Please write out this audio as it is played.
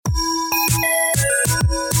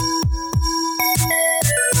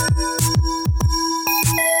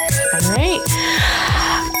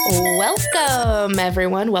Welcome,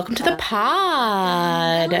 everyone. Welcome to the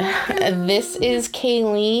pod. This is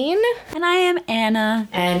Kayleen. And I am Anna.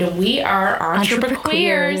 And we are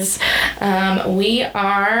Entreprequeers. We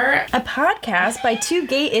are a podcast by two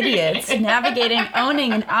gay idiots navigating,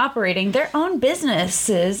 owning, and operating their own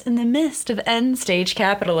businesses in the midst of end-stage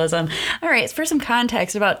capitalism. All right, for some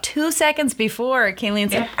context, about 2 seconds before, Kayleen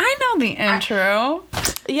said, I know the intro.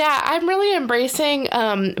 Yeah, I'm really embracing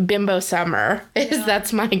bimbo summer.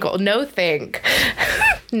 That's my goal. No think.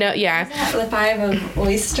 No, yeah. The 5 of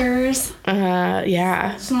oysters.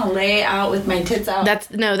 Yeah. I'm just gonna lay out with my tits out.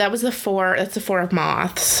 That was the 4. That's the 4 of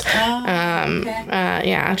moths. Okay.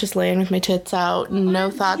 Yeah, just laying with my tits out. No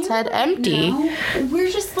thoughts head empty. We're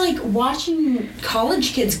just like watching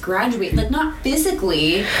college kids graduate, like not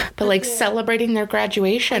physically, but like celebrating their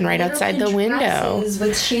graduation right outside the window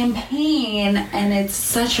with champagne, and it's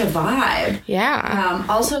such a vibe. Yeah.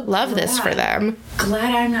 Also, love this for them.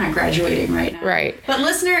 Glad I'm not graduating right now. Right. But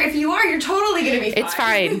listener, if you are, you're totally gonna be fine. It's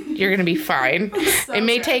fine. You're gonna be fine. So it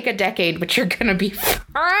may good. take a decade, but you're gonna be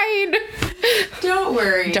fine. Don't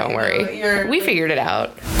worry. Don't worry. We figured it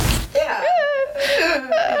out. Yeah.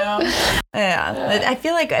 Yeah. I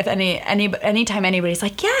feel like if anytime anybody's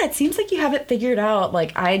like, yeah, it seems like you have it figured out,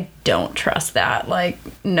 like I don't trust that. Like,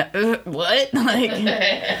 no, what? Like,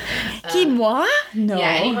 quinoa? No.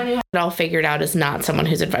 Yeah, anyone who has it all figured out is not someone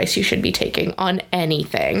whose advice you should be taking on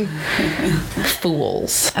anything.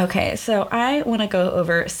 Fools. Okay, so I want to go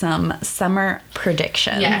over some summer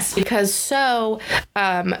predictions. Yes, because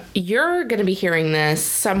you're going to be hearing this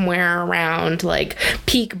somewhere around like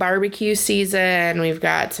peak barbecue season. We've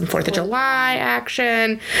got some 4th of July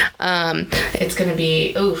action. It's going to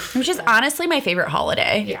be, oof. Which is honestly my favorite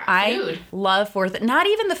holiday. Yeah, I love 4th. Not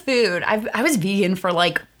even the food. I was vegan for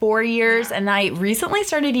like 4 years, and I recently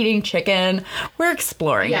started eating chicken. We're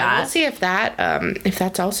exploring that. We'll see if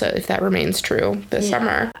that remains true this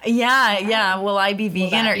summer. Yeah. Will I be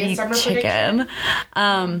vegan or eat chicken?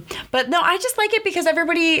 But no, I just like it because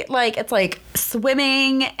everybody, like, it's like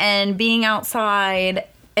swimming and being outside.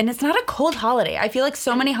 And it's not a cold holiday. I feel like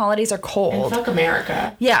so many holidays are cold. And fuck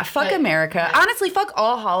America. Yeah, fuck America. Honestly, fuck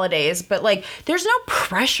all holidays. But, like, there's no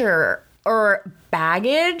pressure or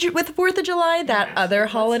baggage with 4th of July that other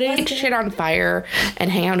holidays. Light shit on fire and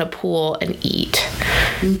hang out in a pool and eat.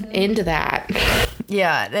 Into that.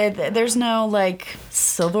 Yeah, there's no, like,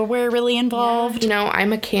 silverware really involved. You know,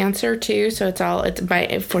 I'm a Cancer too, so it's my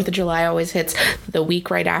 4th of July always hits the week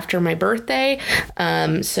right after my birthday.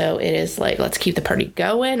 So it is like, let's keep the party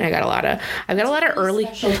going. I've got a lot of early,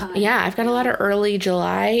 I've got a lot of early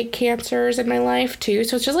July Cancers in my life too.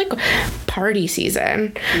 So it's just like party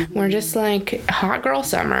season. We're just like hot girl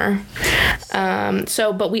summer.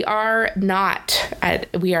 But we are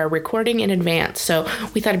recording in advance. So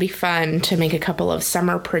we thought it'd be fun to make a couple of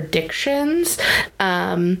summer predictions.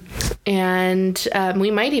 And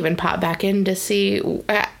we might even pop back in to see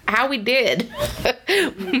how we did.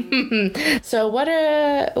 So what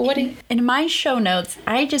in my show notes,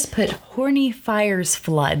 I just put horny fires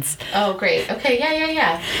floods. Oh, great. Okay.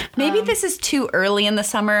 Yeah. Maybe this is too early in the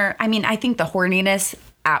summer. I mean, I think the horniness,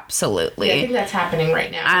 absolutely. Yeah, I think that's happening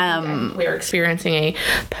right now. We're experiencing a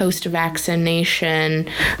post-vaccination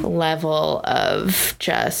level of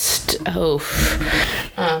just, but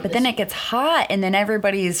then it gets hot, and then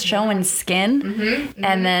everybody's showing skin,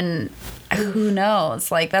 and then who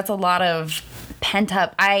knows? Like, that's a lot of pent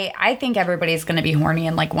up. I think everybody's going to be horny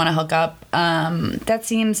and like want to hook up. That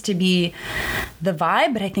seems to be the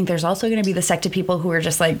vibe, but I think there's also going to be the sect of people who are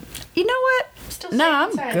just like, you know what?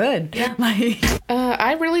 I'm good. Yeah.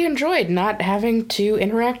 I really enjoyed not having to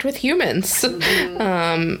interact with humans,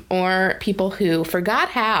 or people who forgot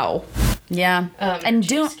how. Yeah, and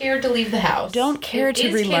too scared to leave the house. Don't care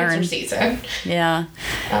to relearn. Cancer season. Yeah,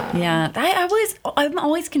 I'm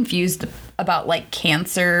always confused about like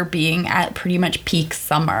Cancer being at pretty much peak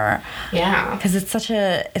summer. Yeah, because it's such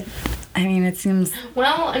a. It seems...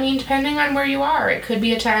 Well, depending on where you are, it could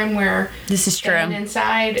be a time where... This is true. Staying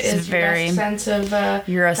inside is your best sense of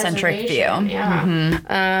Eurocentric view. Yeah.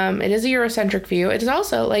 Mm-hmm. It is a Eurocentric view. It is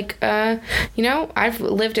also, like, I've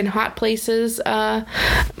lived in hot places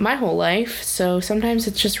my whole life, so sometimes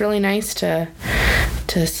it's just really nice to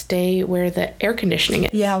stay where the air conditioning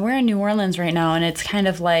is. Yeah, we're in New Orleans right now, and it's kind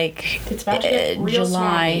of like... It's about to get real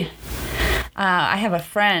July. I have a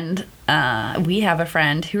friend, we have a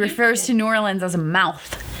friend who refers to New Orleans as a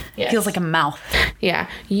mouth. Yes. Feels like a mouth. Yeah.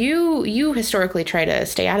 You historically try to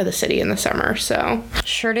stay out of the city in the summer, so.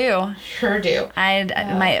 Sure do. Sure do. I'm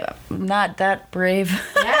not that brave.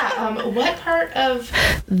 Yeah. What part of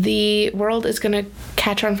the world is going to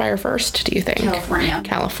catch on fire first, do you think?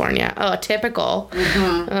 California. Oh, typical.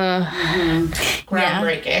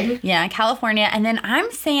 Groundbreaking. Yeah, California. And then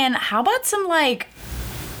I'm saying, how about some, like,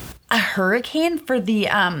 a hurricane for the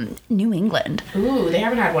New England? Ooh, they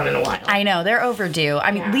haven't had one in a while. I know, they're overdue.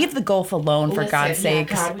 I mean, leave the Gulf alone, for God's sake.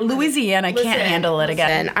 Louisiana can't handle it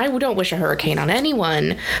again. I don't wish a hurricane on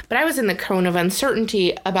anyone, but I was in the cone of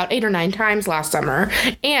uncertainty about 8 or 9 times last summer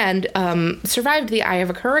and survived the eye of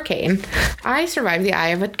a hurricane. I survived the eye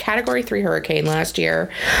of a Category 3 hurricane last year.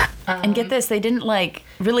 And get this, they didn't, like,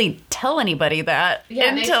 really tell anybody that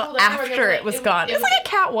until after it was gone. It was like a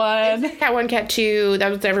Cat 1. Cat 1, Cat 2. That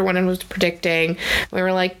was what everyone was predicting. We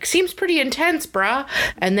were like, seems pretty intense, bruh.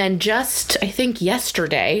 And then just, I think,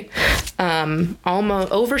 yesterday,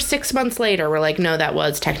 almost over 6 months later, we're like, no, that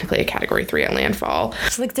was technically a Category 3 at landfall.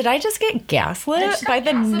 It's like, did I just get gaslit by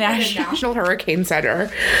the National Hurricane Center?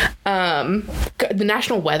 The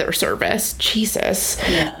National Weather Service. Jesus.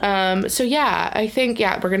 Yeah. So, yeah, I think,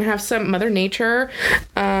 we're going to have some Mother Nature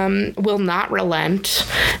will not relent.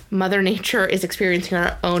 Mother Nature is experiencing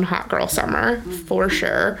her own hot girl summer, for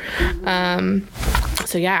sure.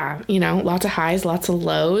 So yeah, lots of highs, lots of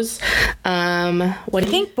lows. I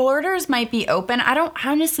think borders might be open. I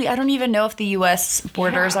don't even know if the U.S.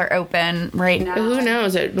 borders are open right now. Who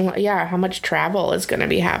knows? How much travel is going to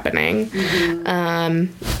be happening.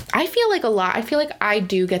 I feel like I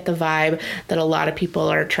do get the vibe that a lot of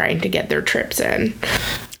people are trying to get their trips in.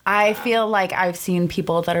 I feel like I've seen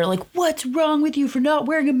people that are like, what's wrong with you for not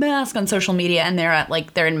wearing a mask on social media? And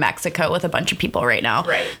they're in Mexico with a bunch of people right now.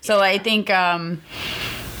 Right. So I think, that's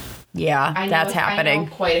happening. I know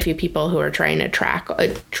quite a few people who are trying to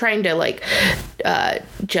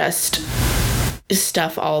just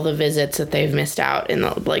stuff all the visits that they've missed out and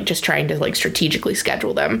just trying to strategically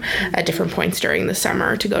schedule them at different points during the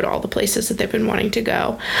summer to go to all the places that they've been wanting to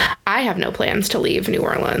go. I have no plans to leave New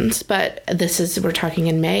Orleans, but we're talking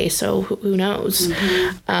in May, so who knows?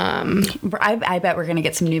 I bet we're gonna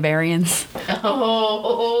get some new variants.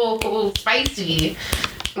 Spicy.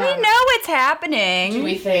 We know it's happening. Do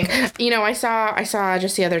we think? I saw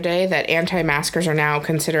just the other day that anti-maskers are now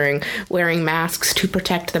considering wearing masks to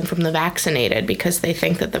protect them from the vaccinated because they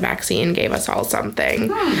think that the vaccine gave us all something.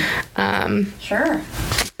 Sure.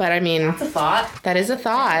 But I mean, that's a thought. That is a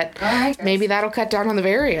thought. All right. Maybe that'll cut down on the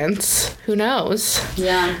variants. Who knows?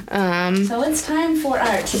 Yeah. So it's time for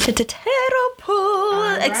our tarot pool.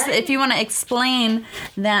 Right. If you want to explain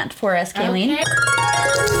that for us, Kayleen. Okay.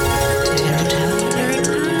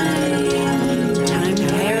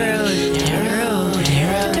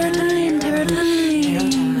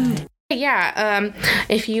 Yeah,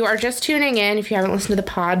 if you are just tuning in, if you haven't listened to the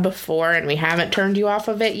pod before and we haven't turned you off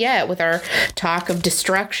of it yet with our talk of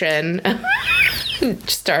destruction,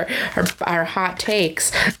 just our hot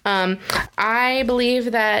takes, I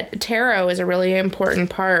believe that tarot is a really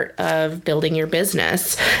important part of building your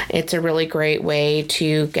business. It's a really great way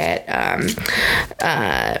to get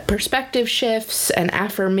perspective shifts and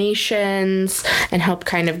affirmations and help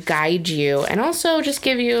kind of guide you and also just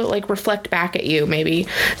give you, reflect back at you maybe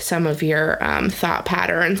some of your thought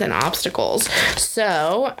patterns and obstacles.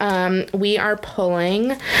 So we are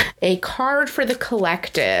pulling a card for the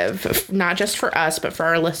collective, not just for us, but for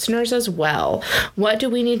our listeners as well. What do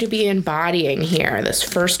we need to be embodying here this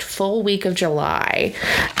first full week of July,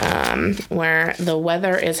 where the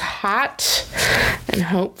weather is hot and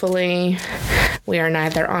hopefully we are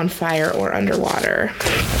neither on fire or underwater?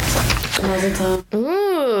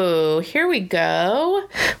 Ooh, here we go.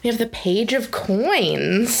 We have the Page of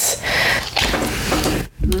Coins.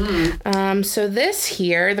 So this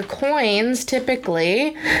here, the coins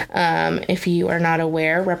typically, if you are not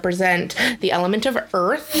aware, represent the element of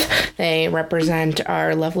earth. They represent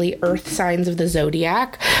our lovely earth signs of the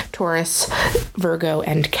zodiac, Taurus, Virgo,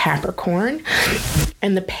 and Capricorn.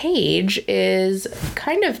 And the page is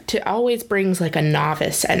kind of always brings a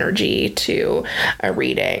novice energy to a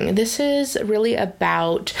reading. This is really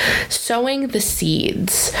about sowing the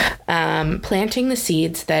seeds, planting the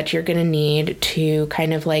seeds that you're going to need to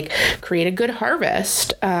kind of create a good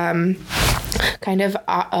harvest. Kind of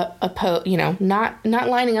not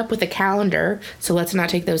lining up with the calendar, so let's not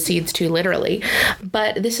take those seeds too literally.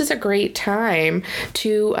 But this is a great time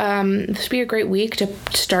to this would be a great week to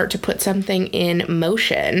start to put something in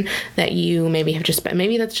motion that you maybe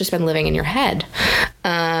that's just been living in your head.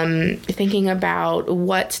 Thinking about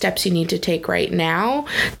what steps you need to take right now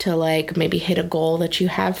to maybe hit a goal that you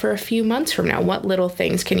have for a few months from now. What little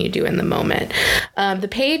things can you do in the moment? The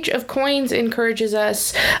Page of Coins encourages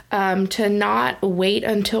us to not wait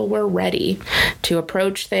until we're ready to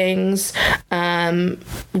approach things.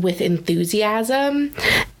 with enthusiasm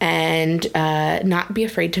and not be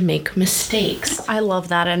afraid to make mistakes. I love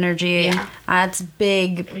that energy. Yeah. That's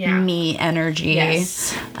big me energy.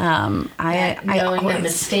 Yes. Knowing that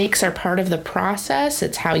mistakes are part of the process.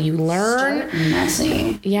 It's how you learn. Start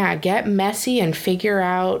messy. Yeah, get messy and figure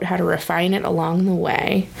out how to refine it along the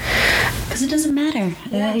way. Because it doesn't matter.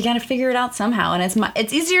 Yeah. You got to figure it out somehow. And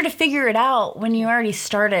it's easier to figure it out when you already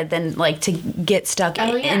started than like to get stuck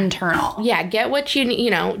internal. Yeah, get what you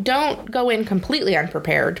don't go in completely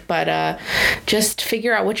unprepared, but just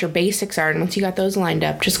figure out what your basics are. And once you got those lined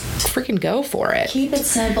up, just freaking go for it. Keep it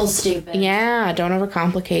simple, stupid. Yeah, don't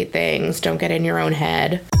overcomplicate things. Don't get in your own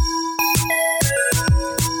head.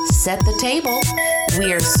 Set the table.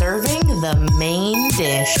 We are serving the main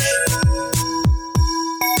dish.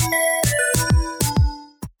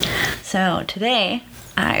 So today,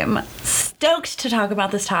 I'm stoked to talk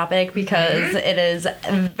about this topic because it is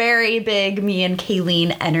very big me and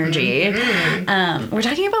Kayleen energy. We're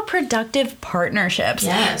talking about productive partnerships.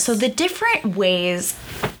 Yes. So the different ways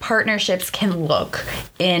partnerships can look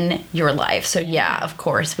in your life. So yeah, of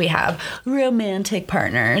course, we have romantic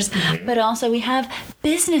partners, but also we have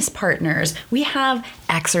business partners. We have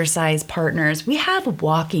exercise partners. We have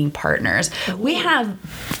walking partners. We have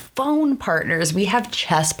phone partners. We have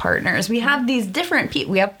chess partners. We have these different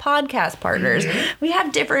people. We have podcast partners. We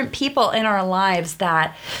have different people in our lives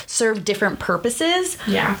that serve different purposes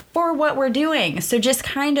for what we're doing. So just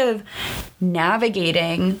kind of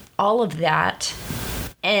navigating all of that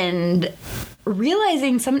and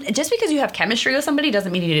realizing just because you have chemistry with somebody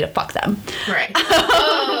doesn't mean you need to fuck them. Right.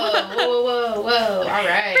 Whoa. All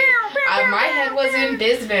right. My head was in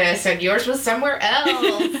business and yours was somewhere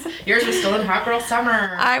else. Yours was still in Hot Girl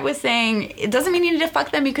Summer. I was saying, it doesn't mean you need to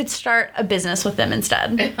fuck them. You could start a business with them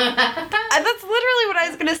instead. That's literally what I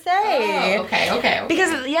was going to say. Oh, okay.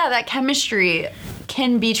 Because, that chemistry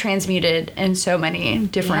can be transmuted in so many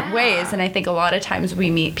different ways. And I think a lot of times we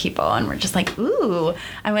meet people and we're just like, ooh,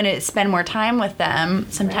 I want to spend more time with them.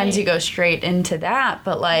 Sometimes you go straight into that,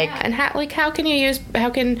 but like... Yeah. And how can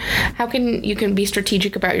you can be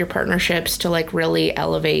strategic about your partnerships to like really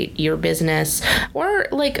elevate your business or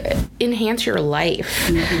like enhance your life?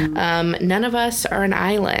 None of us are an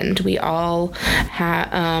island. We all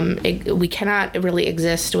we cannot really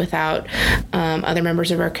exist without other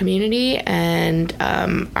members of our community and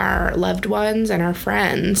our loved ones and our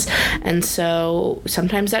friends. And so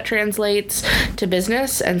sometimes that translates to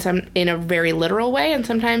business and some in a very literal way, and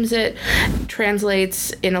sometimes it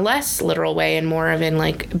translates in a less literal way and more of in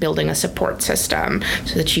like building a support system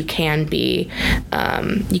so that you can be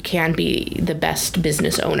the best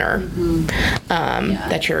business owner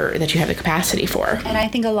that you have the capacity for. And I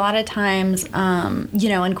think a lot of times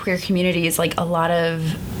in queer communities, like a lot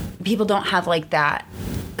of people don't have like that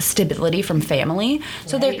stability from family,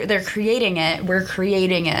 so they're creating it. We're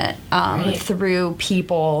creating it through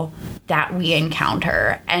people that we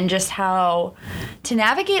encounter, and just how to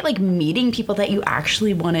navigate like meeting people that you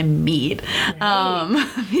actually want to meet.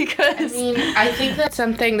 Because I think that's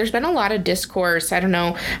something. There's been a lot of discourse. I don't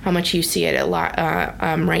know how much you see it a lot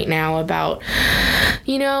right now about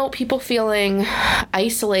people feeling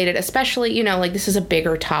isolated, especially like this is a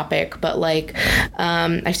bigger topic, but like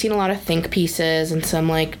I've seen a lot of think pieces and some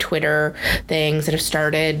like Twitter things that have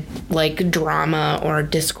started like drama or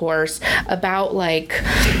discourse about like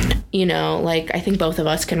I think both of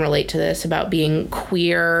us can relate to this about being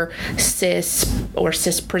queer, cis or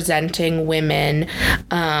cis presenting women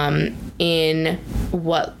in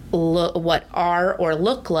what are or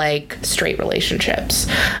look like straight relationships,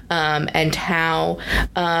 and how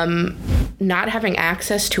not having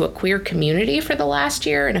access to a queer community for the last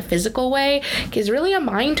year in a physical way is really a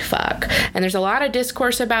mind fuck. And there's a lot of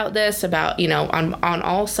discourse about this, about on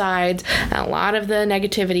all sides, and a lot of the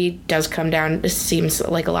negativity does come down. It seems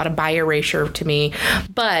like a lot of bi erasure to me,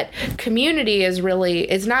 but community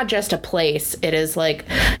is not just a place. It is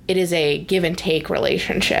a give and take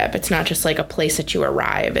relationship. It's not just like a place that you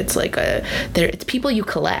arrive. It's like it's people you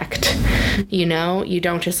collect. You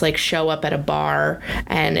don't just like show up at a bar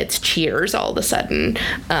and it's cheers all of a sudden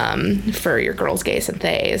for your girls, gays, and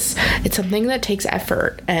theys. It's something that takes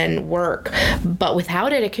effort and work, but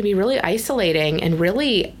without it can be really isolating and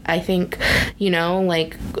really, I think,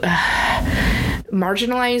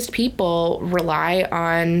 marginalized people rely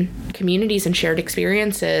on communities and shared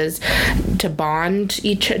experiences to bond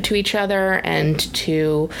to each other and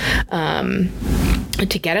to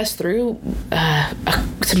get us through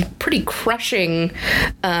some pretty crushing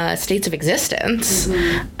states of existence.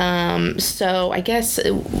 So I guess,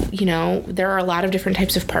 there are a lot of different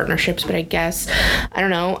types of partnerships, but I guess, I don't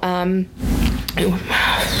know,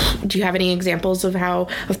 do you have any examples of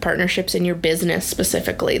partnerships in your business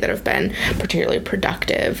specifically that have been particularly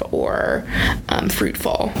productive or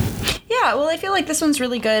fruitful? Yeah, well, I feel like this one's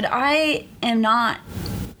really good. I am not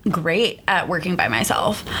great at working by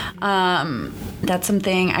myself. That's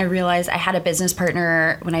something I realized. I had a business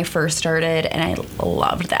partner when I first started, and I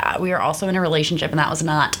loved that. We were also in a relationship, and that was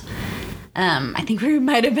not... I think we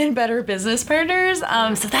might have been better business partners.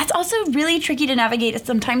 So that's also really tricky to navigate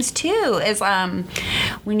sometimes too, is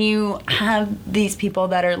when you have these people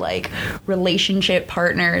that are like relationship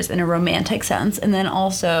partners in a romantic sense, and then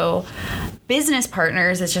also business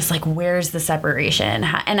partners, it's just like, where's the separation?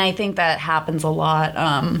 And I think that happens a lot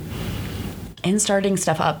in starting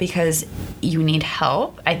stuff up, because you need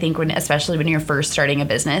help. I think especially when you're first starting a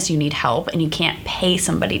business, you need help, and you can't pay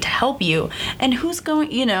somebody to help you. And who's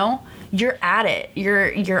going, you're at it.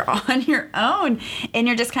 You're on your own, and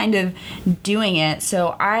you're just kind of doing it.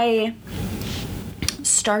 So I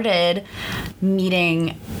started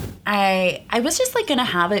meeting. I was just like gonna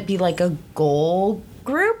have it be like a goal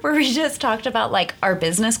group where we just talked about like our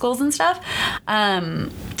business goals and stuff,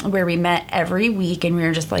 where we met every week, and we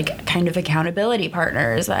were just like kind of accountability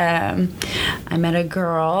partners. I met a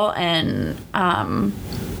girl, and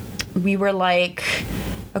we were like,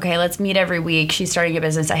 okay, let's meet every week. She's starting a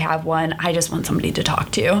business. I have one. I just want somebody to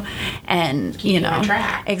talk to. And, on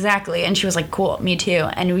track. Exactly. And she was like, cool, me too.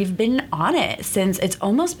 And we've been on it since it's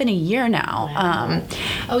almost been a year now. Wow.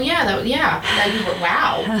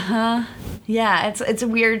 Wow. Uh-huh. Yeah, it's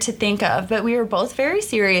weird to think of, but we were both very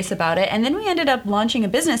serious about it. And then we ended up launching a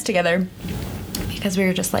business together, because we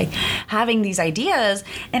were just like having these ideas.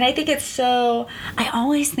 And I think I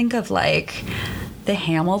always think of like the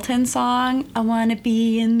Hamilton song, I want to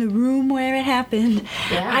be in the room where it happened.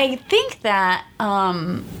 Yeah. I think that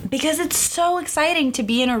because it's so exciting to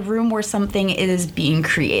be in a room where something is being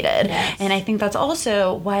created. Yes. And I think that's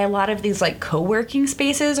also why a lot of these like co-working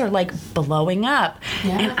spaces are like blowing up.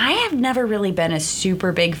 Yeah. And I have never really been a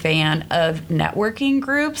super big fan of networking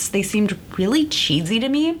groups. They seemed really cheesy to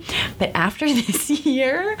me. But after this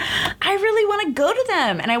year, I really want to go to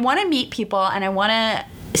them, and I want to meet people, and I want to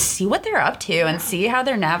see what they're up to and see how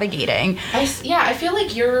they're navigating. I feel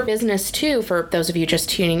like your business too, for those of you just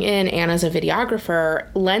tuning in, Anna's a videographer,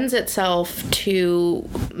 lends itself to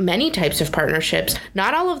many types of partnerships.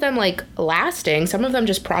 Not all of them like lasting, some of them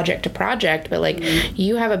just project to project, but like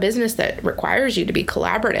you have a business that requires you to be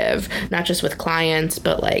collaborative, not just with clients,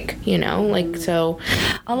 but like, so.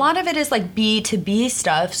 A lot of it is like B2B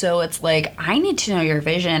stuff. So it's like, I need to know your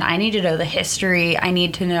vision. I need to know the history. I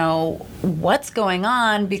need to know what's going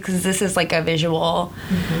on, because this is like a visual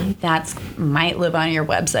that might live on your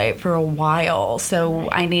website for a while. So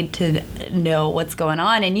I need to know what's going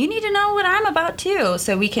on, and you need to know what I'm about too,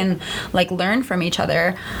 so we can like learn from each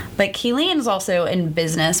other. But Keeleen is also in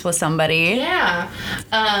business with somebody. Yeah.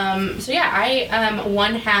 I am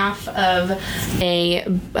one half of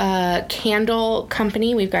a candle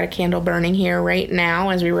company. We've got a candle burning here right now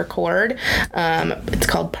as we record. It's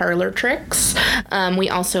called Parlor Tricks. We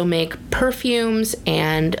also make perfumes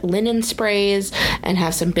and linen sprays, and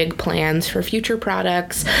have some big plans for future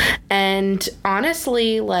products. And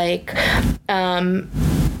honestly, like,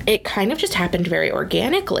 it kind of just happened very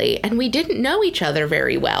organically, and we didn't know each other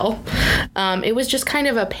very well. It was just kind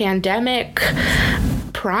of a pandemic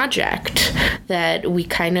project that we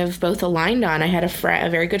kind of both aligned on. I had a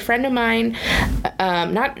very good friend of mine.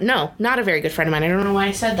 Not a very good friend of mine. I don't know why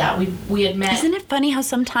I said that. We had met. Isn't it funny how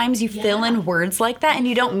sometimes you fill in words like that and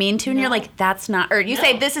you don't mean to, and you're like, that's not, or you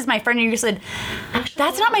say, this is my friend, and you said,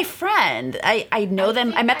 that's not my friend. I know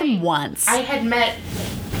them. I met them once. I had met.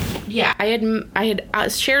 Yeah, I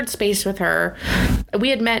had shared space with her. We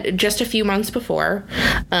had met just a few months before.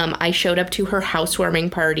 I showed up to her housewarming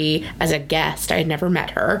party as a guest. I had never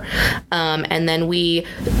met her. And then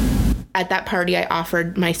at that party, I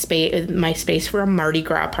offered my space for a Mardi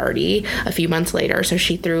Gras party a few months later. So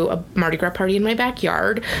she threw a Mardi Gras party in my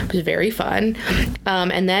backyard. It was very fun.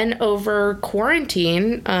 And then over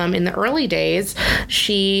quarantine, in the early days,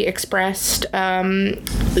 she expressed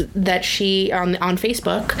that she on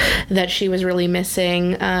Facebook that she was really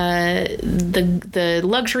missing the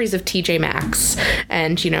luxuries of TJ Maxx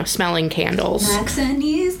and smelling candles. Max and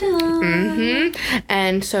he's done.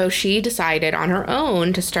 And so she decided on her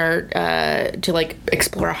own to start to like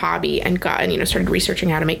explore a hobby and started researching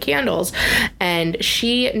how to make candles. And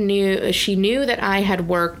she knew that I had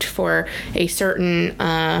worked for a certain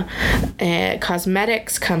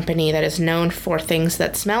cosmetics company that is known for things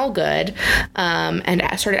that smell good,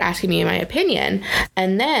 and started asking me my opinion.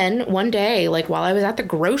 And then one day, like while I was at the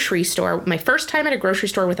grocery store, my first time at a grocery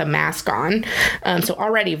store with a mask on, so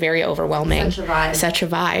already very overwhelming. Such a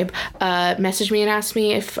vibe. Messaged me and asked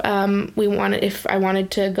me if I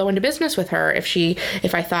wanted to go into business with her,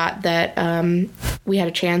 if I thought that we had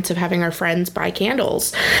a chance of having our friends buy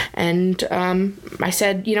candles. And I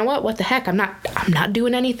said, you know what the heck, I'm not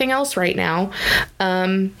doing anything else right now.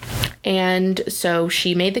 And so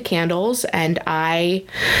she made the candles, and I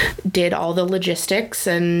did all the logistics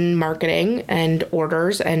and marketing and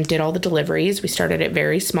orders and did all the deliveries. We started it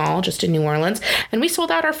very small, just in New Orleans, and we sold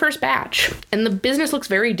out our first batch. And the business looks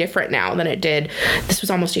very different now than it did. This was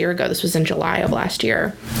almost a year ago. This was in July of last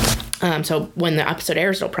year. So when the episode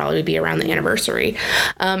airs, it'll probably be around the anniversary.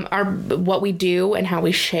 What we do and how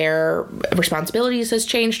we share responsibilities has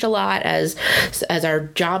changed a lot as our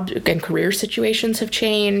job and career situations have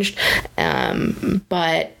changed.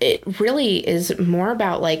 But it really is more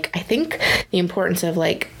about, like, I think the importance of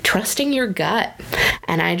like trusting your gut.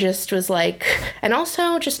 And I just was like, and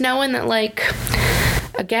also just knowing that, like,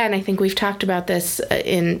 again, I think we've talked about this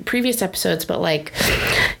in previous episodes, but like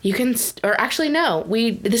you can, or actually no,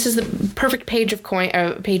 this is the perfect page of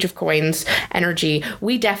coins energy.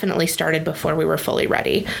 We definitely started before we were fully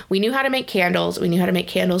ready. We knew how to make candles. We knew how to make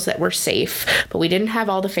candles that were safe, but we didn't have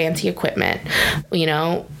all the fancy equipment,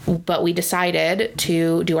 but we decided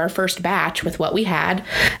to do our first batch with what we had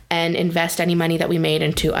and invest any money that we made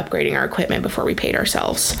into upgrading our equipment before we paid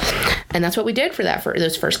ourselves. And that's what we did for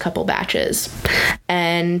those first couple batches.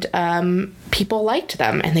 And people liked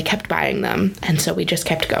them and they kept buying them. And so we just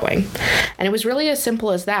kept going. And it was really as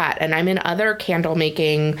simple as that. And I'm in other candle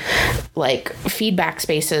making like feedback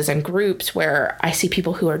spaces and groups where I see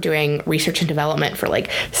people who are doing research and development for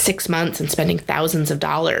like 6 months and spending thousands of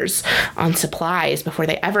dollars on supplies before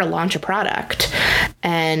they ever launch a product.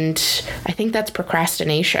 And I think that's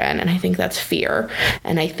procrastination, and I think that's fear.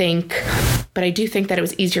 And but I do think that it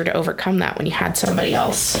was easier to overcome that when you had somebody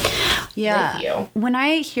else with you. When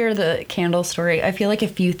I hear the candle story, I feel like a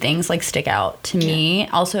few things like stick out to me.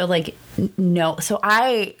 Also, like, no. So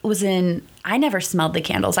I never smelled the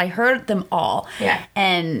candles. I heard them all. Yeah.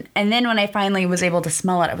 And then when I finally was able to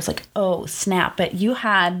smell it, I was like, oh, snap. But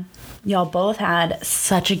y'all both had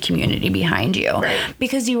such a community behind you. Right.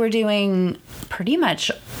 Because you were doing pretty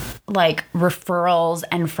much like referrals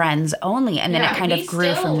and friends only, and then it kind of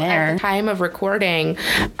grew from there. At the time of recording,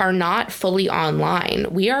 are not fully online.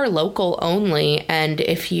 We are local only, and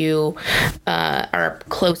if you are a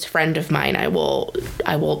close friend of mine, I will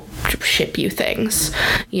ship you things.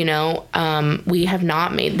 We have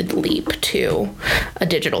not made the leap to a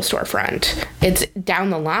digital storefront. It's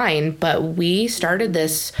down the line, but we started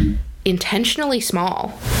this intentionally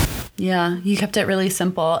small. Yeah, you kept it really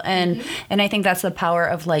simple. And I think that's the power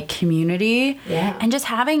of like community. Yeah. And just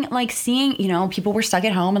having like seeing, people were stuck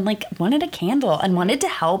at home and like wanted a candle and wanted to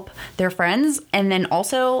help their friends. And then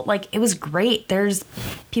also like it was great. There's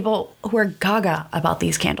people who are gaga about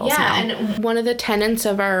these candles now. And one of the tenets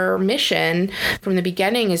of our mission from the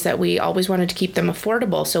beginning is that we always wanted to keep them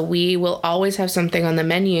affordable. So we will always have something on the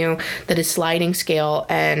menu that is sliding scale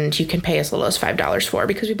and you can pay as little as $5 for,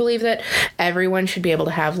 because we believe that everyone should be able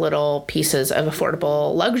to have little pieces of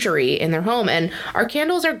affordable luxury in their home. And our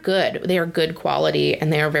candles are good. They are good quality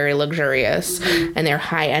and they are very luxurious and they're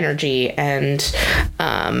high energy, and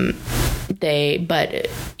but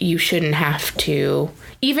you shouldn't have to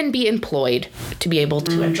even be employed to be able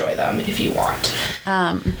to enjoy them if you want.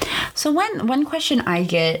 So one question I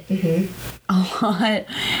get a lot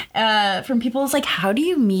from people is like, how do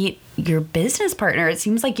you meet your business partner? It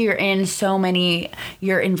seems like you're involved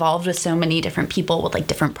with so many different people with like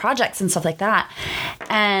different projects and stuff like that.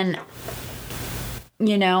 And,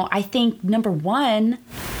 I think number one,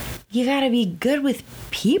 you got to be good with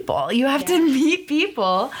people. You have to meet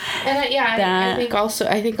people. And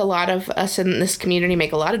I think a lot of us in this community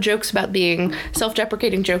make a lot of jokes about being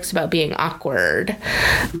self-deprecating jokes about being awkward.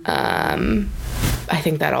 I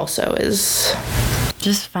think that also is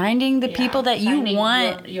just finding the people that you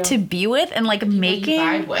want to be with and like making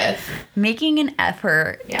an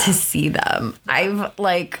effort to see them. I've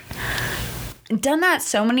like done that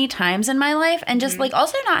so many times in my life, and just like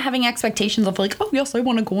also not having expectations of like, oh yes, I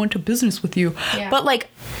want to go into business with you, but like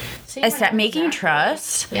making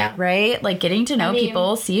trust, Yeah. right? Like getting to know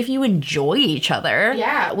people, see if you enjoy each other.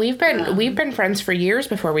 Yeah, we've been friends for years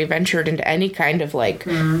before we ventured into any kind of like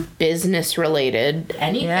business related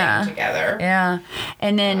anything together. Yeah.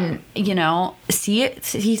 And then, see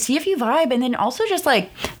if you vibe, and then also just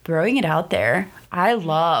like throwing it out there. I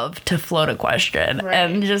love to float a question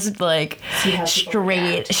and just like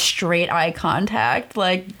straight eye contact.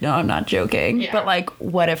 Like, no, I'm not joking. Yeah. But like,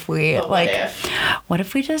 what if we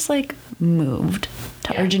just like moved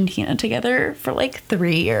to Argentina together for like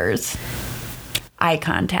 3 years? Eye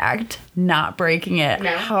contact, not breaking it.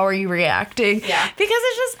 No. How are you reacting? Yeah. Because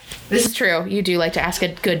it's just... This is true. You do like to ask a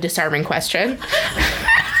good disarming question. Because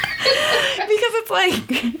it's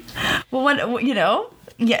like, well, what,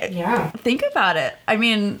 Yeah. Think about it. I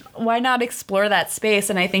mean, why not explore that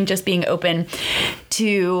space? And I think just being open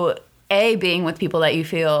to being with people that you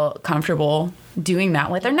feel comfortable doing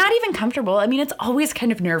that with, or not even comfortable. I mean, it's always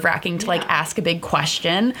kind of nerve-wracking to like ask a big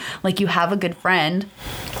question. Like you have a good friend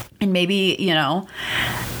and maybe, and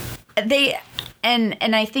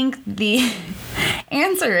I think the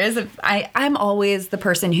answer is I'm always the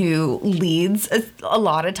person who leads. A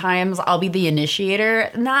lot of times I'll be the initiator.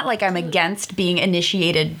 Not like I'm against being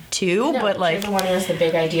initiated too, but like you're the one who has the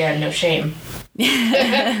big idea and no shame.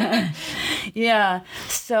 Yeah.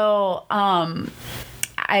 So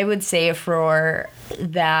I would say for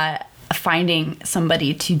that, finding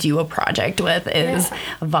somebody to do a project with is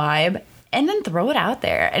a vibe, and then throw it out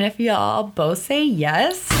there. And if y'all both say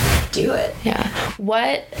yes, do it. Yeah.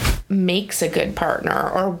 What makes a good partner,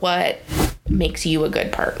 or what makes you a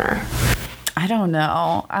good partner? I don't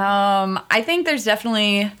know. I think there's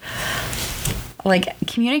definitely like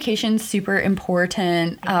communication's super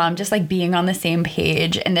important. Just like being on the same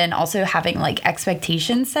page, and then also having like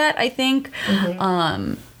expectations set, I think.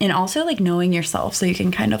 And also like knowing yourself so you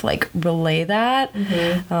can kind of like relay that.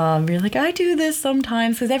 You're like, I do this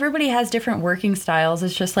sometimes, because everybody has different working styles.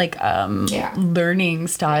 It's just like learning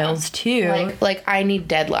styles too. Like I need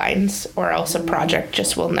deadlines, or else a project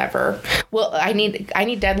just will never. Well, I need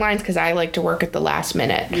deadlines because I like to work at the last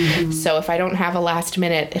minute. So if I don't have a last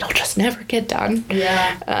minute, it'll just never get done.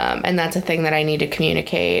 And that's a thing that I need to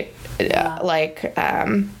communicate.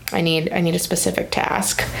 I need a specific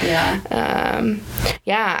task.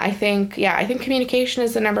 I think communication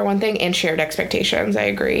is the number one thing, and shared expectations. I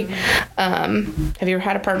agree. Have you ever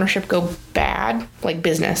had a partnership go bad, like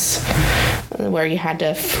business, where you had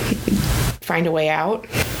to find a way out?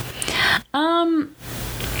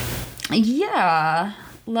 Yeah,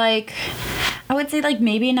 like I would say like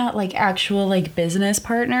maybe not like actual like business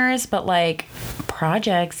partners, but like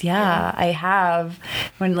projects. I have,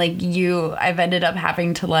 when like I've ended up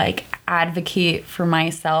having to like advocate for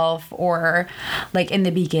myself, or like in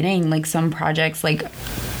the beginning, like some projects, like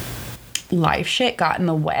life shit got in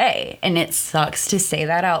the way, and it sucks to say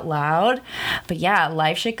that out loud, but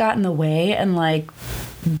life shit got in the way, and like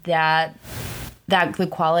that the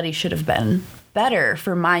quality should have been better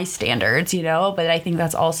for my standards, but I think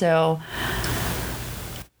that's also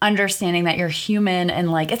understanding that you're human, and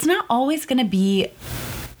like it's not always going to be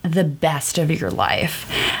the best of your life.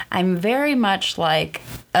 I'm very much like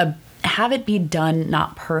have it be done,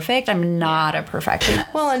 not perfect. I'm not a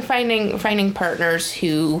perfectionist. Well, and finding partners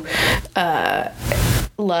who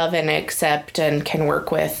love and accept and can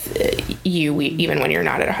work with you even when you're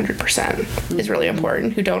not at 100% is really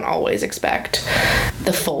important, who don't always expect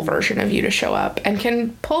the full version of you to show up, and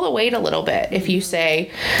can pull the weight a little bit if you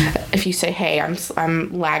say, hey, I'm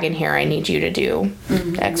lagging here, I need you to do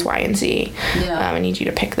X, Y, and Z. I need you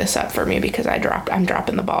to pick this up for me because I'm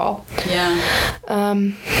dropping the ball.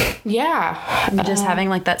 Just having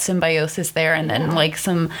like that symbiosis there, and then like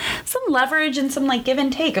some leverage and some like give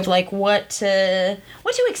and take of like what to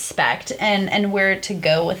expect and where to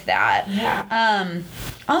go with that.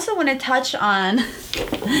 Also want to touch on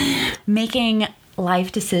making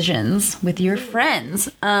life decisions with your friends,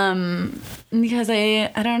 because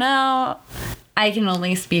I don't know, I can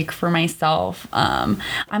only speak for myself. I'm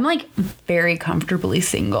like very comfortably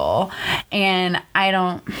single, and I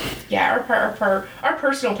don't. Our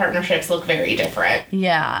personal partnerships look very different.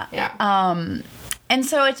 And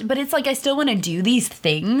so it's like I still want to do these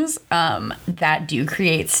things that do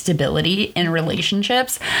create stability in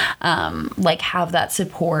relationships, like have that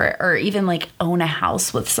support, or even like own a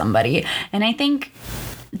house with somebody. And I think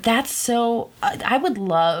that's so, I would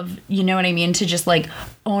love, you know what I mean, to just like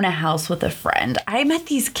own a house with a friend. I met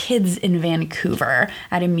these kids in Vancouver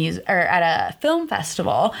at a film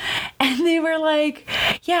festival, and they were like,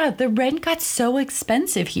 yeah, the rent got so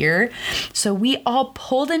expensive here. So we all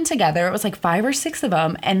pulled in together. It was like 5 or 6 of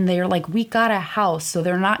them. And they're like, we got a house, so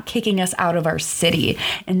they're not kicking us out of our city.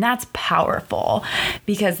 And that's powerful,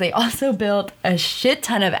 because they also built a shit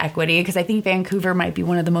ton of equity, because I think Vancouver might be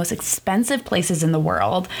one of the most expensive places in the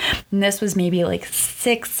world. And this was maybe like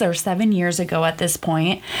 6 or 7 years ago at this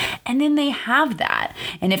point. And then they have that.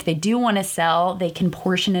 And if they do want to sell, they can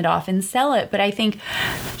portion it off and sell it. But I think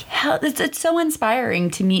it's so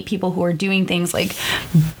inspiring to meet people who are doing things like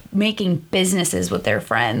making businesses with their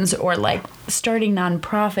friends, or like starting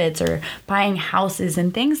nonprofits, or buying houses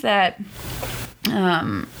and things that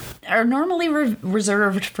are normally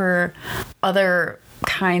reserved for other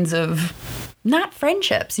kinds of not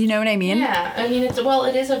friendships. You know what I mean? Yeah. I mean,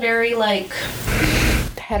 it is a very like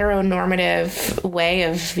heteronormative way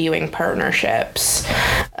of viewing partnerships,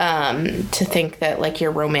 to think that like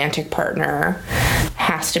your romantic partner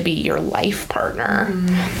has to be your life partner.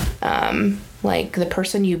 Like the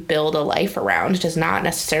person you build a life around does not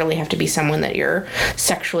necessarily have to be someone that you're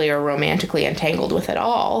sexually or romantically entangled with at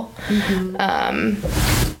all.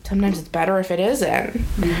 Sometimes it's better if it isn't.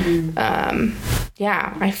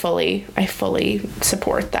 Yeah, I fully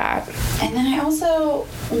support that. And then I also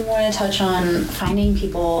want to touch on finding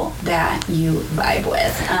people that you vibe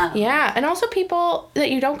with. Yeah, and also people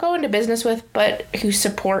that you don't go into business with, but who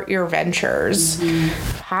support your ventures.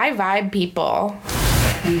 High vibe people.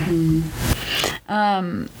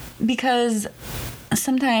 Because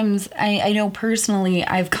sometimes I know personally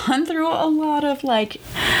I've gone through a lot of like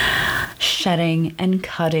shedding and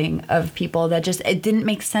cutting of people that just, it didn't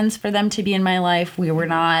make sense for them to be in my life. We were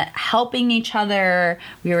not helping each other.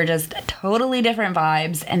 We were just totally different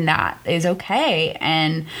vibes, and that is okay.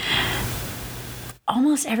 And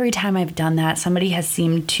almost every time I've done that, somebody has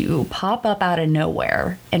seemed to pop up out of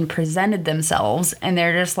nowhere and presented themselves, and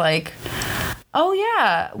they're just like, oh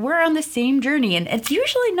yeah, we're on the same journey. And it's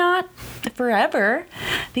usually not forever,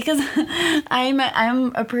 because I'm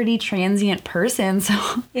a pretty transient person.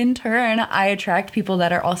 So in turn, I attract people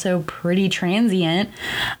that are also pretty transient.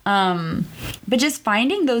 But just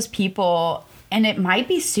finding those people, and it might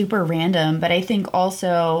be super random, but I think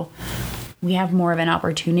also we have more of an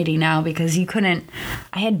opportunity now, because I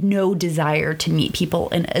had no desire to meet people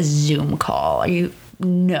in a Zoom call.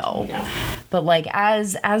 No. But like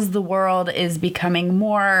as the world is becoming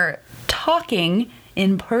more talking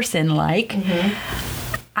in person, like,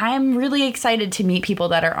 I'm really excited to meet people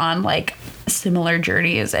that are on like similar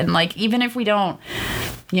journeys, and like even if we don't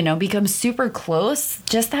become super close,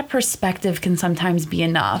 just that perspective can sometimes be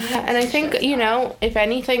enough. Yeah, and I think, if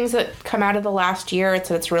anything's that come out of the last year,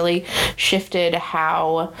 it's really shifted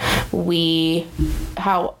how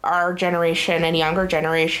our generation and younger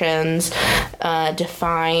generations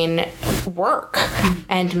define work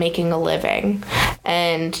and making a living.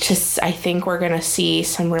 And I think we're going to see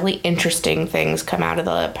some really interesting things come out of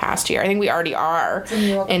the past year. I think we already are,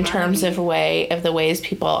 in terms of the ways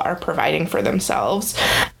people are providing for themselves,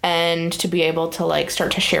 and to be able to like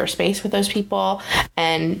start to share space with those people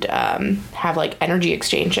and have like energy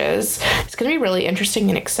exchanges. It's going to be really interesting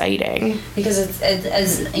and exciting, because it's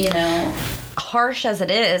as harsh as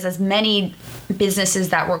it is, as many businesses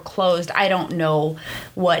that were closed. I don't know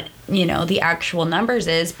what the actual numbers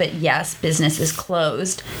is, but yes, business is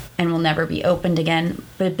closed and will never be opened again.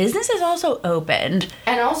 But business is also opened,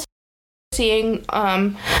 and also seeing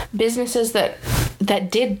businesses that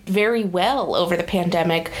did very well over the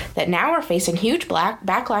pandemic that now are facing huge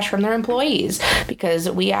backlash from their employees, because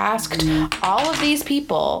we asked all of these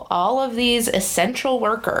people, all of these essential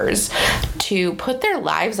workers, to put their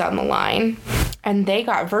lives on the line, and they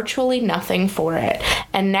got virtually nothing for it.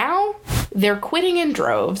 And now they're quitting in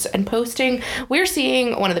droves and posting. We're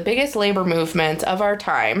seeing one of the biggest labor movements of our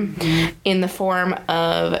time in the form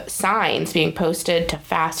of signs being posted to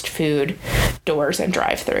fast food doors and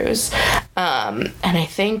drive-thrus. And I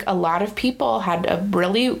think a lot of people had a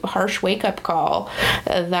really harsh wake-up call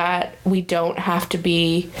that we don't have to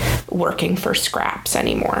be working for scraps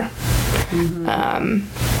anymore.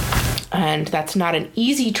 And that's not an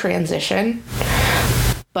easy transition,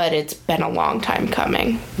 but it's been a long time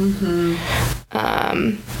coming.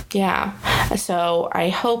 Yeah. So I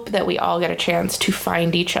hope that we all get a chance to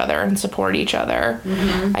find each other and support each other.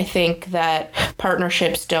 I think that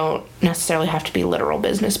partnerships don't necessarily have to be literal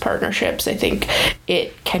business partnerships. I think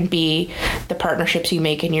it can be the partnerships you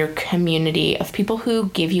make in your community of people who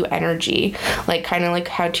give you energy, like kind of like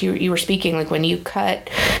how you were speaking, like when you cut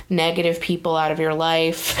negative people out of your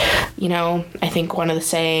life. You know, I think one of the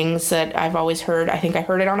sayings that I've always heard, I think I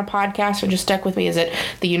heard it on a podcast and just stuck with me, is that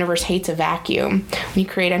the universe hates a vacuum. When you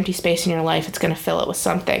create empty space in your life, it's going to fill it with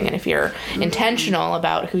something. And if you're intentional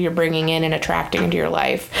about who you're bringing in and attracting into your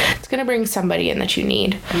life, it's going to bring somebody in that you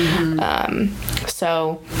need.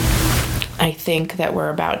 So I think that we're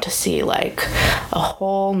about to see like a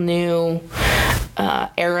whole new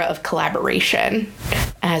era of collaboration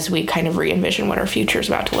as we kind of re-envision what our future is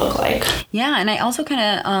about to look like. Yeah, and I also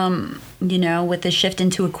kind of, with the shift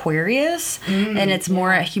into Aquarius, and it's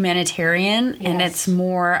more humanitarian, and it's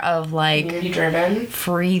more of like community-driven,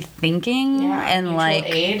 free thinking, and like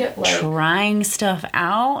aid, trying stuff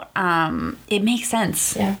out. It makes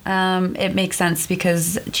sense. It makes sense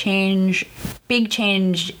because big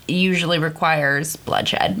change usually requires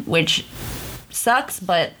bloodshed, which sucks,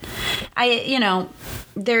 but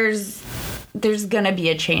there's gonna be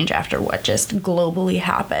a change after what just globally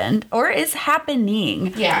happened or is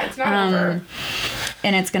happening. Yeah, it's not over.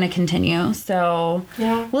 And it's gonna continue. So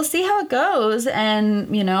we'll see how it goes,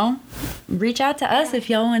 and reach out to us if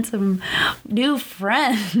y'all want some new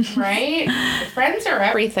friends. Right? Friends are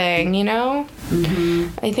everything,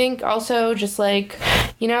 I think also just like,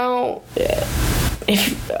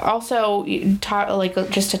 if also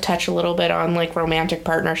just to touch a little bit on like romantic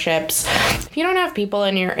partnerships, if you don't have people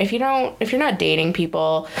if you're not dating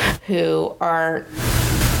people who aren't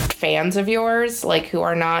fans of yours, like who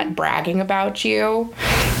are not bragging about you,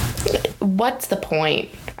 what's the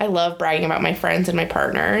point? I love bragging about my friends and my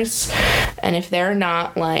partners, and if they're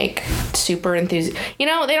not like super enthusiastic, they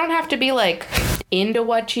don't have to be like into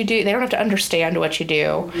what you do, they don't have to understand what you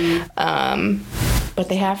do, but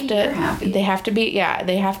they have to be,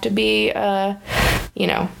 I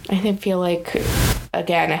feel like,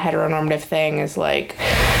 again, a heteronormative thing is like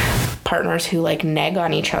partners who like neg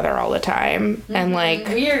on each other all the time, and like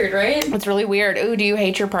weird, right? It's really weird. Ooh, do you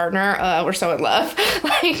hate your partner? We're so in love.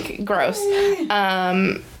 Like, gross.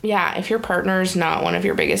 If your partner's not one of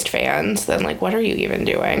your biggest fans, then like, what are you even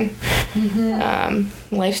doing?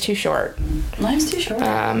 Life's too short. I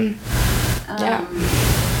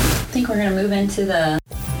think we're going to move into the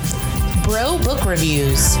Bro Book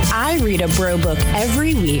Reviews. I read a bro book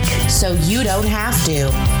every week, so you don't have to.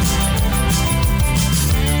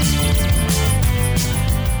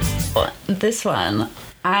 This one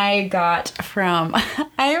I got from,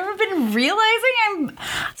 I've been realizing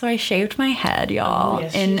so I shaved my head, y'all,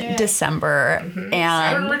 in December. And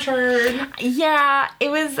Saturn return. Yeah,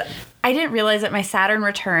 I didn't realize that my Saturn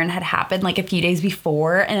return had happened like a few days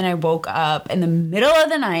before, and then I woke up in the middle of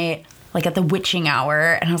the night, like at the witching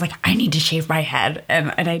hour, and I was like, I need to shave my head,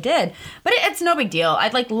 and I did. But it's no big deal.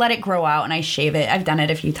 I'd like let it grow out and I shave it. I've done it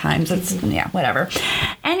a few times. It's whatever.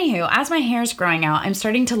 Anywho, as my hair's growing out, I'm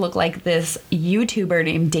starting to look like this YouTuber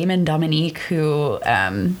named Damon Dominique, who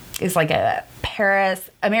is like a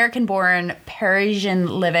American-born,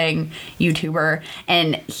 Parisian-living YouTuber,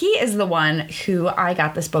 and he is the one who I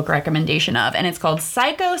got this book recommendation of, and it's called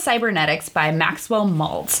Psycho-Cybernetics by Maxwell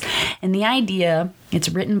Maltz. And the idea, it's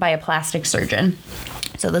written by a plastic surgeon.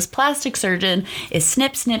 So this plastic surgeon is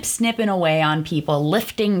snipping away on people,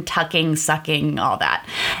 lifting, tucking, sucking, all that.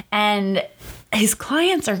 And his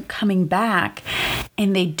clients are coming back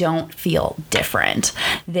and they don't feel different.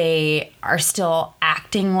 They are still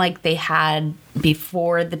acting like they had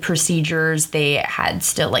before the procedures. They had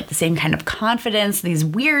still like the same kind of confidence, these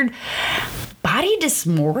weird body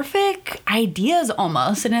dysmorphic ideas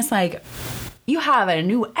almost. And it's like, you have a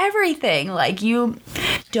new everything. Like, you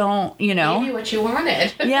don't, Gave you what you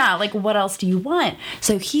wanted. Yeah, like, what else do you want?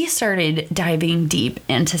 So he started diving deep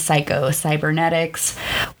into psycho-cybernetics,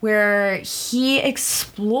 where he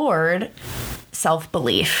explored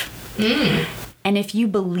self-belief. And if you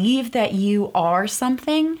believe that you are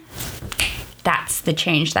something, that's the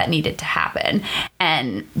change that needed to happen.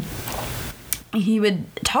 And he would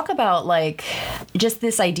talk about like just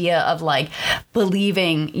this idea of like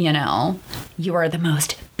believing, you are the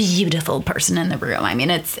most beautiful person in the room. I mean,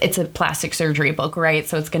 it's a plastic surgery book, right?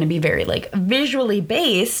 So it's going to be very like visually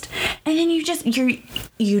based. And then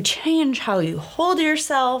you change how you hold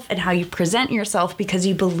yourself and how you present yourself because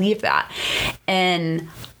you believe that. And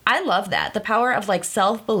I love that. The power of like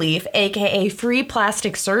self-belief, aka free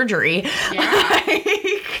plastic surgery. Yeah.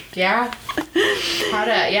 Yeah. How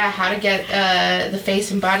to get the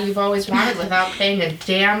face and body you've always wanted without paying a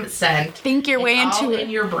damn cent. Think your way into all in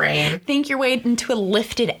your brain. Think your way into a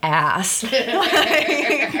lifted ass.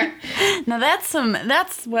 Now that's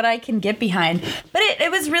what I can get behind. But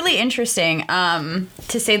it was really interesting, to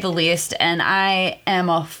say the least, and I am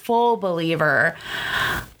a full believer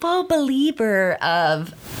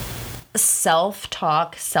of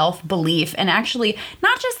self-talk, self-belief, and actually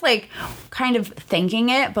not just like kind of thinking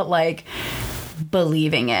it, but like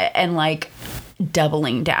believing it and like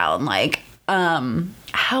doubling down. Like,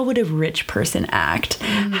 how would a rich person act?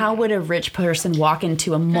 Mm-hmm. How would a rich person walk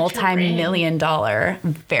into a multi-million dollar,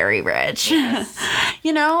 very rich, yes.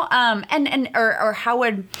 You know, or how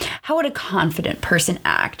would a confident person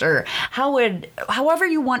act, or however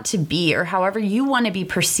you want to be, or however you want to be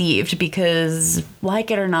perceived, because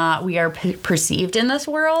like it or not, we are perceived in this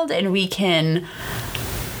world, and we can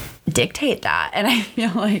dictate that. And I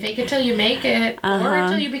feel like fake it till you make it, or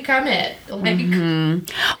until you become it. Like,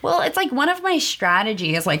 well, it's like one of my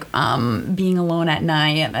strategies, like being alone at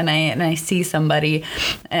night, and I see somebody,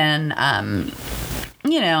 and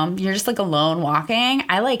you know, you're just like alone walking.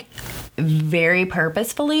 I like very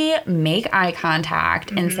purposefully make eye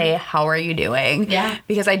contact and say, how are you doing? Yeah.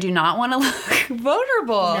 Because I do not want to look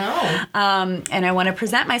vulnerable. No. And I want to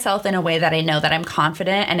present myself in a way that I know that I'm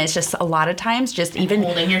confident. And it's just a lot of times just even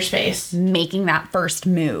holding your space, making that first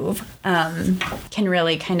move can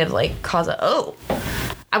really kind of like cause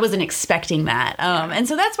I wasn't expecting that. And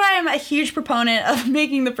so that's why I'm a huge proponent of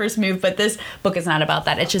making the first move. But this book is not about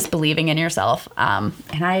that. It's just believing in yourself. And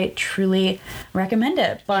I truly recommend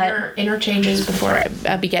it. But inner changes before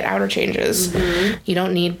beget outer changes. Mm-hmm. You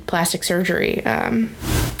don't need plastic surgery.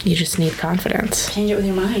 You just need confidence. Change it with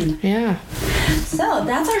your mind. Yeah. So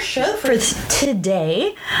that's our show for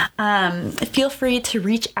today. Feel free to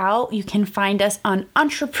reach out. You can find us on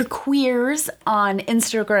Entreprequeers on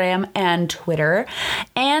Instagram and Twitter,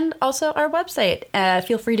 and also our website.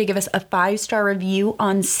 Feel free to give us a 5-star review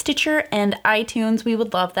on Stitcher and iTunes. We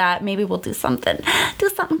would love that. Maybe we'll do something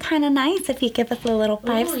kind of nice if you give us a little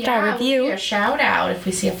 5-star review. We'll a shout out if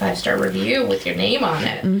we see a 5-star review with your name on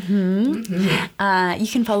it. You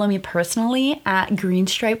can follow me personally at Green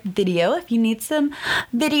Stripe Video if you need some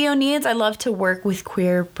video needs. I love to work with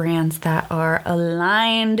queer brands that are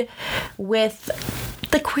aligned with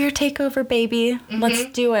the queer takeover, baby. Let's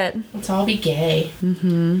do it. Let's all be gay.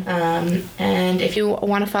 And if you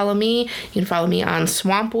want to follow me, you can follow me on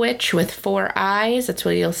Swamp Witch with 4 eyes. That's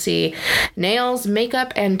where you'll see nails,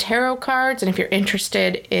 makeup, and tarot cards. And if you're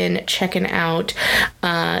interested in checking out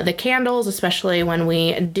the candles, especially when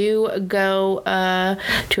we do go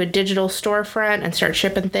to a digital storefront and start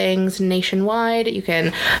shipping things nationwide, you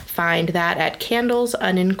can find that at Candles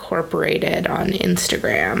Unincorporated on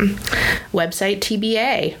Instagram. Website TBA.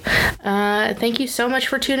 Thank you so much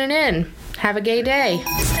for tuning in. Have a gay day.